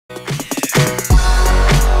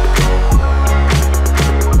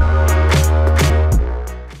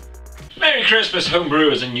Christmas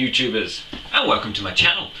homebrewers and YouTubers, and welcome to my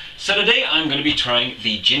channel. So today I'm going to be trying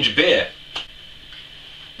the ginger beer.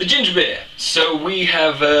 The ginger beer. So we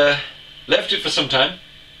have left it for some time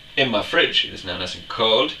in my fridge. It is now nice and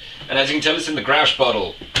cold, and as you can tell, it's in the Grouch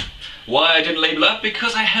bottle. Why I didn't label up?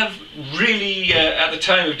 Because I have really, at the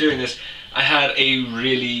time of doing this, I had a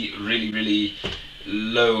really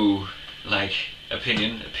low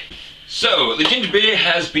opinion. So the ginger beer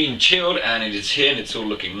has been chilled and it is here and it's all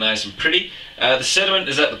looking nice and pretty. The sediment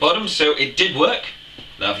is at the bottom, so it did work.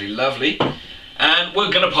 Lovely. And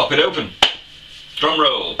we're gonna pop it open. Drum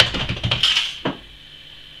roll.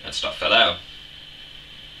 That stuff fell out.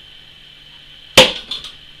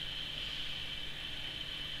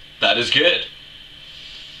 That is good.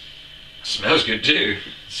 Smells good too.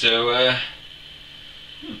 So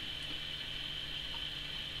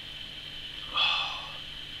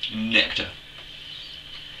nectar.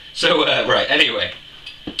 So right, anyway,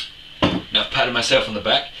 enough patting myself on the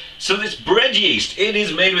back. So this bread yeast, it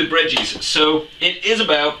is made with bread yeast, so it is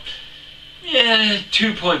about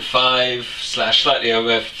 2.5 / slightly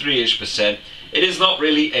over 3-ish%. It is not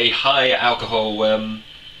really a high alcohol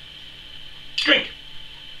drink.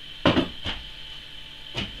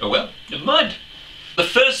 Oh well, never mind. The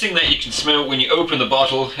first thing that you can smell when you open the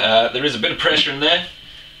bottle, there is a bit of pressure in there.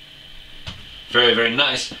 Very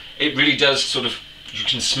nice. It really does sort of, you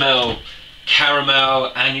can smell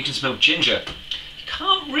caramel and you can smell ginger. You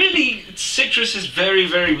can't really, citrus is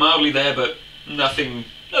very mildly there, but nothing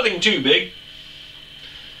too big.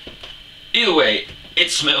 Either way, it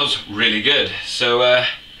smells really good. So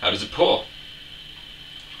how does it pour?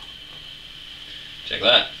 Check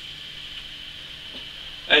that.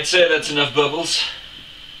 I'd say that's enough bubbles.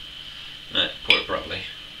 Right, pour it properly.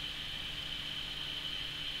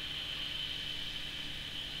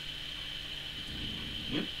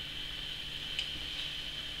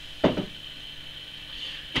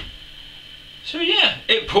 So yeah,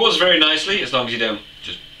 it pours very nicely as long as you don't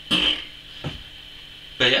just...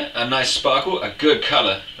 But yeah, a nice sparkle, a good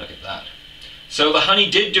colour. Look at that. So the honey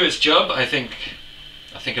did do its job. I think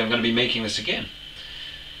I'm going to be making this again.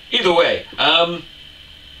 Either way,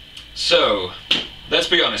 so let's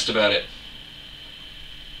be honest about it.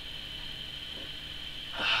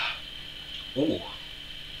 Ooh,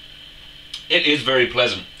 it is very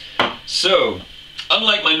pleasant. So,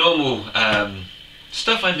 unlike my normal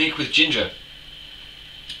stuff I make with ginger,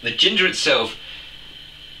 the ginger itself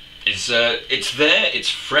is it's there, it's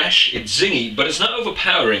fresh, it's zingy, but it's not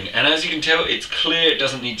overpowering. And as you can tell, it's clear, it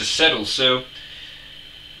doesn't need to settle. So,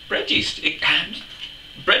 bread yeast.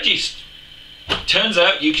 Bread yeast. Turns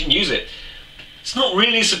out you can use it. It's not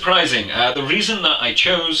really surprising. The reason that I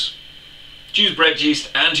chose to use bread yeast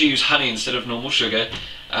and to use honey instead of normal sugar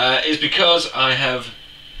is because I have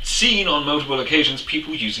seen on multiple occasions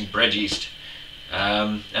people using bread yeast.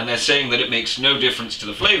 And they're saying that it makes no difference to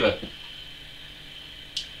the flavour.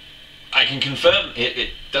 I can confirm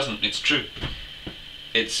it doesn't, it's true.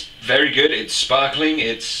 It's very good, it's sparkling,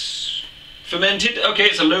 it's fermented. Okay,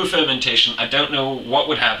 it's a low fermentation. I don't know what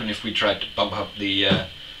would happen if we tried to bump up the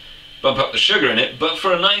sugar in it, but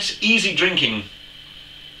for a nice, easy drinking,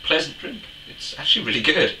 pleasant drink, it's actually really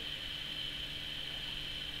good.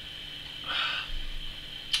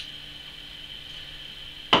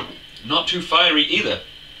 Not too fiery either.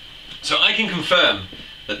 So I can confirm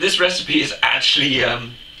that this recipe is actually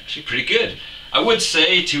pretty good. I would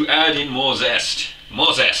say to add in more zest,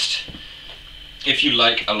 if you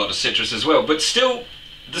like a lot of citrus as well. But still,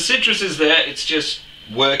 the citrus is there. It's just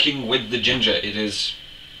working with the ginger. It's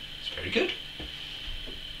very good.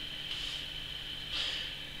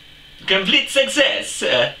 Complete success.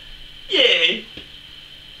 Yay.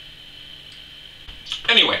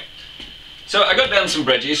 Anyway. So I got down some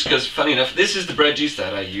bread yeast because, funny enough, this is the bread yeast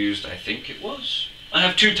that I used, I think it was. I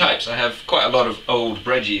have two types. I have quite a lot of old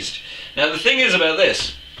bread yeast. Now the thing is about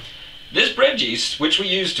this bread yeast, which we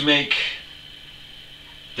use to make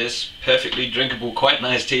this perfectly drinkable, quite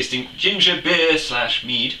nice tasting ginger beer /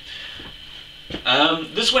 mead,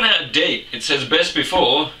 this went out of date. It says best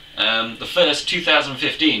before the 1st,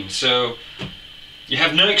 2015, so you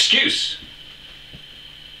have no excuse.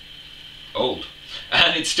 Old.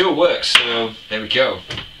 And it still works, so there we go.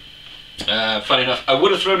 Funny enough, I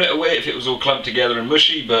would have thrown it away if it was all clumped together and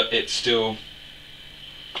mushy, but it's still,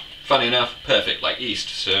 funny enough, perfect like yeast,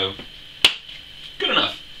 so good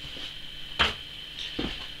enough.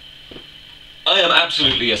 I am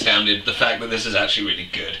absolutely astounded the fact that this is actually really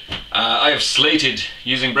good. I have slated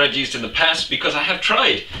using bread yeast in the past because I have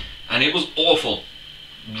tried, and it was awful,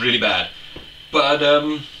 really bad. But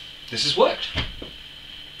this has worked.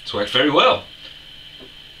 It's worked very well.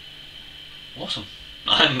 Awesome.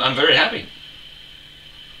 I'm very happy.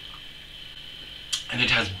 and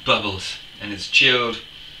it has bubbles, and it's chilled.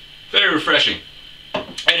 Very refreshing.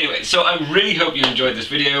 Anyway, so I really hope you enjoyed this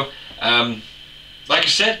video. Like I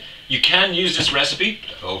said, you can use this recipe,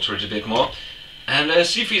 alter it a bit more, and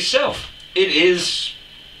see for yourself. It is,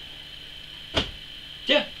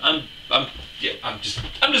 yeah. I'm just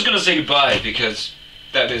gonna say goodbye because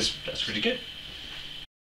that's pretty good.